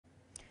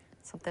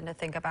Something to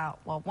think about.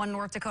 Well, one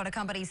North Dakota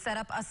company set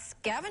up a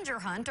scavenger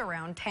hunt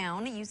around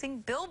town using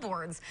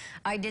billboards.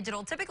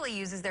 iDigital typically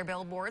uses their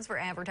billboards for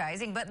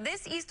advertising, but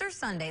this Easter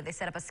Sunday, they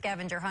set up a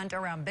scavenger hunt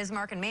around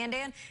Bismarck and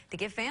Mandan to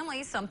give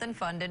families something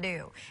fun to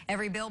do.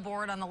 Every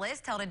billboard on the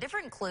list held a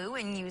different clue,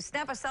 and you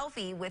snap a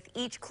selfie with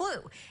each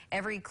clue.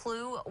 Every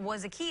clue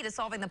was a key to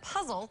solving the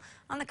puzzle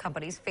on the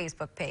company's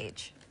Facebook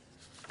page.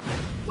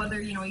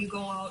 Whether, you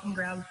go out and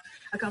grab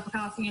a cup of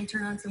coffee and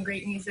turn on some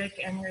great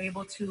music and you're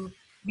able to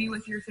be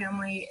with your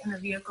family in a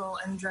vehicle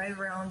and drive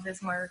around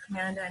Bismarck,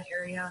 Mandan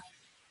area,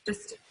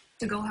 just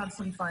to go have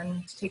some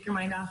fun, to take your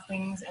mind off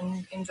things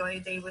and enjoy a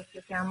day with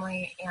your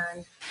family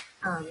and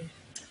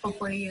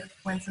hopefully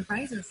win some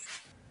prizes.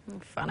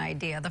 Fun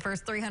idea. The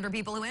first 300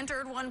 people who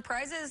entered won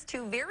prizes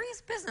to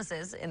various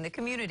businesses in the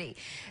community.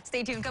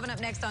 Stay tuned. Coming up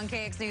next on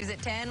KX News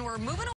at 10, we're moving